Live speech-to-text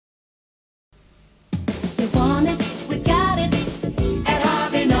you want it, we got it at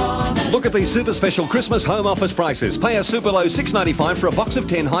Harvey Norman. Look at these super special Christmas home office prices. Pay a super low $6.95 for a box of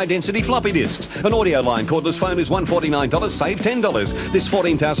 10 high-density floppy disks. An audio line cordless phone is $149, save $10. This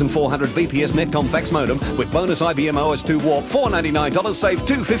 14,400 BPS Netcom fax modem with bonus IBM OS2 Warp, $499, save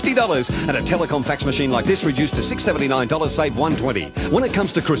 $250. And a telecom fax machine like this reduced to $679, save $120. When it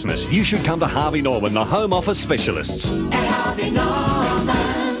comes to Christmas, you should come to Harvey Norman, the home office specialists. At Harvey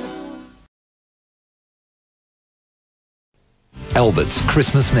Norman. Albert's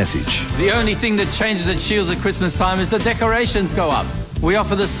Christmas message. The only thing that changes at Shields at Christmas time is the decorations go up. We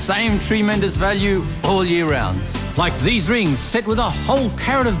offer the same tremendous value all year round. Like these rings set with a whole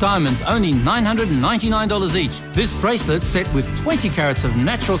carat of diamonds, only $999 each. This bracelet set with 20 carats of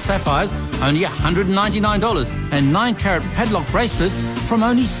natural sapphires, only $199. And 9 carat padlock bracelets from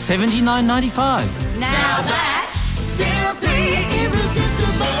only $79.95. Now that's simply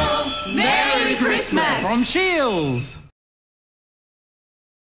irresistible. Merry Christmas! From Shields.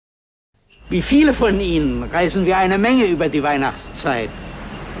 Wie viele von Ihnen reisen wir eine Menge über die Weihnachtszeit.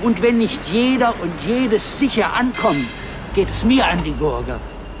 Und wenn nicht jeder und jedes sicher ankommt, geht es mir an die Gurgel.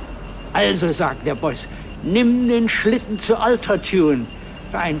 Also, sagt der Boss, nimm den Schlitten zu Altertune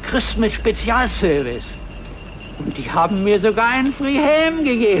für einen Christmas-Spezialservice. Und die haben mir sogar einen Free-Helm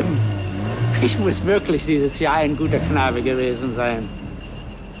gegeben. Ich muss wirklich dieses Jahr ein guter Knabe gewesen sein.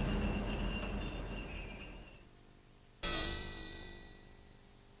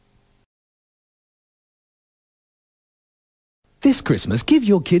 This Christmas, give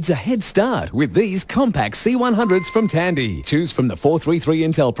your kids a head start with these compact C100s from Tandy. Choose from the 433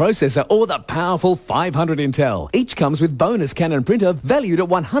 Intel processor or the powerful 500 Intel. Each comes with bonus Canon printer valued at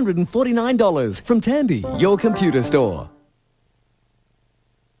 $149 from Tandy, your computer store.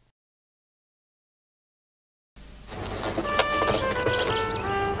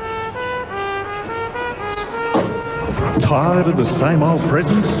 Tired of the same old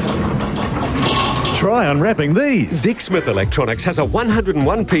presents? Try unwrapping these. Dick Smith Electronics has a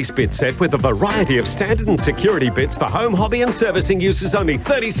 101-piece bit set with a variety of standard and security bits for home, hobby and servicing uses, only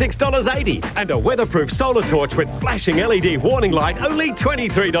 $36.80. And a weatherproof solar torch with flashing LED warning light, only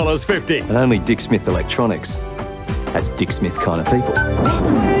 $23.50. And only Dick Smith Electronics has Dick Smith kind of people. That's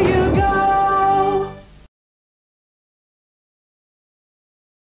where you go.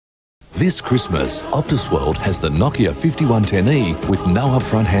 This Christmas, Optus World has the Nokia 5110E with no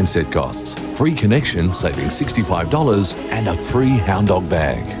upfront handset costs, free connection saving $65 and a free Hound Dog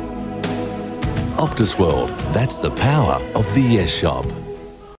bag. Optus World, that's the power of the Yes Shop.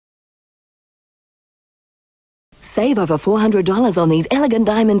 Save over $400 on these elegant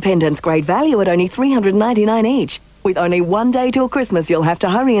diamond pendants, great value at only $399 each. With only one day till Christmas, you'll have to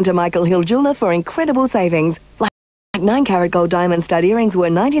hurry into Michael Hill Jeweller for incredible savings. Like 9 carat gold diamond stud earrings were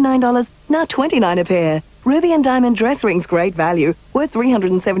 $99, now $29 a pair. Ruby and diamond dress rings, great value, worth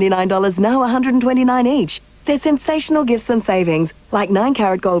 $379, now $129 each. They're sensational gifts and savings. Like 9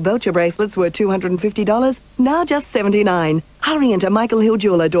 carat gold Belcher bracelets were $250, now just $79. Hurry into Michael Hill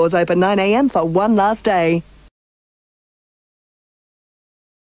Jeweller, doors open 9 a.m. for one last day.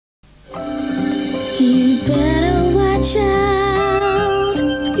 You better watch out.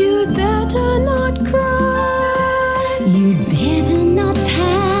 You better not cry. You better not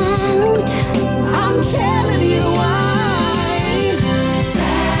pout. I'm telling you why.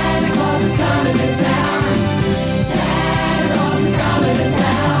 Santa Claus is coming to town. Santa Claus is coming to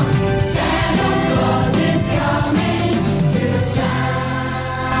town. Santa Claus is coming to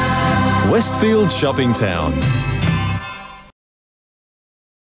town. Westfield Shopping Town.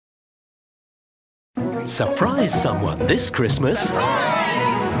 Surprise someone this Christmas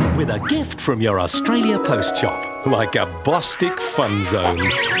with a gift from your Australia Post shop, like a Bostic Fun Zone,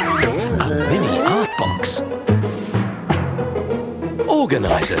 a mini art box,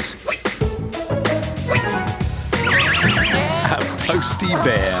 organisers, a postie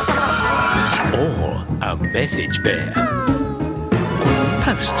bear, or a message bear.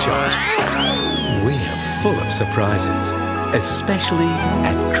 Post shops, we're full of surprises, especially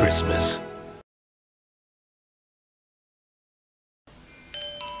at Christmas.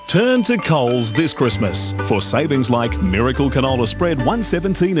 Turn to Coles this Christmas for savings like Miracle Canola Spread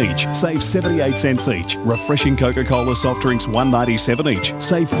 $1.17 each, save 78 cents each. Refreshing Coca-Cola soft drinks $1.97 each,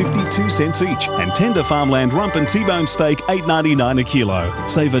 save 52 cents each. And tender farmland rump and T-bone steak $8.99 a kilo,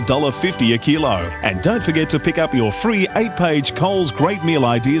 save $1.50 a kilo. And don't forget to pick up your free 8-page Coles Great Meal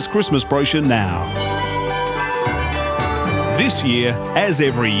Ideas Christmas brochure now. This year, as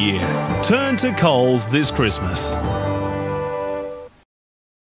every year, turn to Coles this Christmas.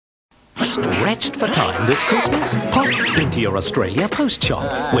 Stretched for time this Christmas? Pop into your Australia Post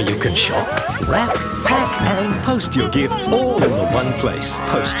Shop, where you can shop, wrap, pack and post your gifts all in the one place.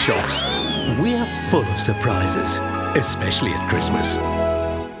 Post Shops. We're full of surprises, especially at Christmas.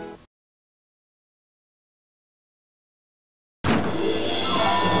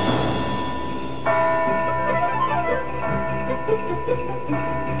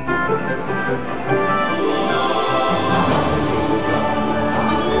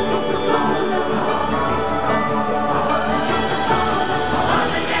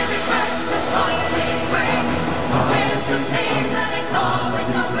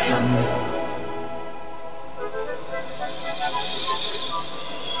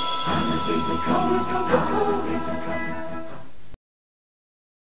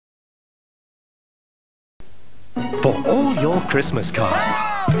 For all your Christmas cards,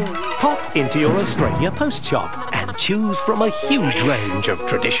 pop into your Australia Post Shop and choose from a huge range of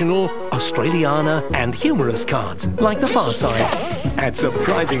traditional, Australiana and humorous cards like the Far Side at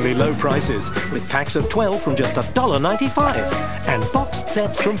surprisingly low prices, with packs of 12 from just $1.95 and boxed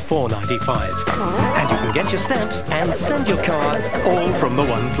sets from $4.95. And you can get your stamps and send your cards all from the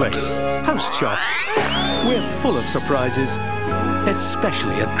one place. Post Shops. We're full of surprises,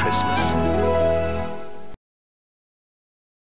 especially at Christmas.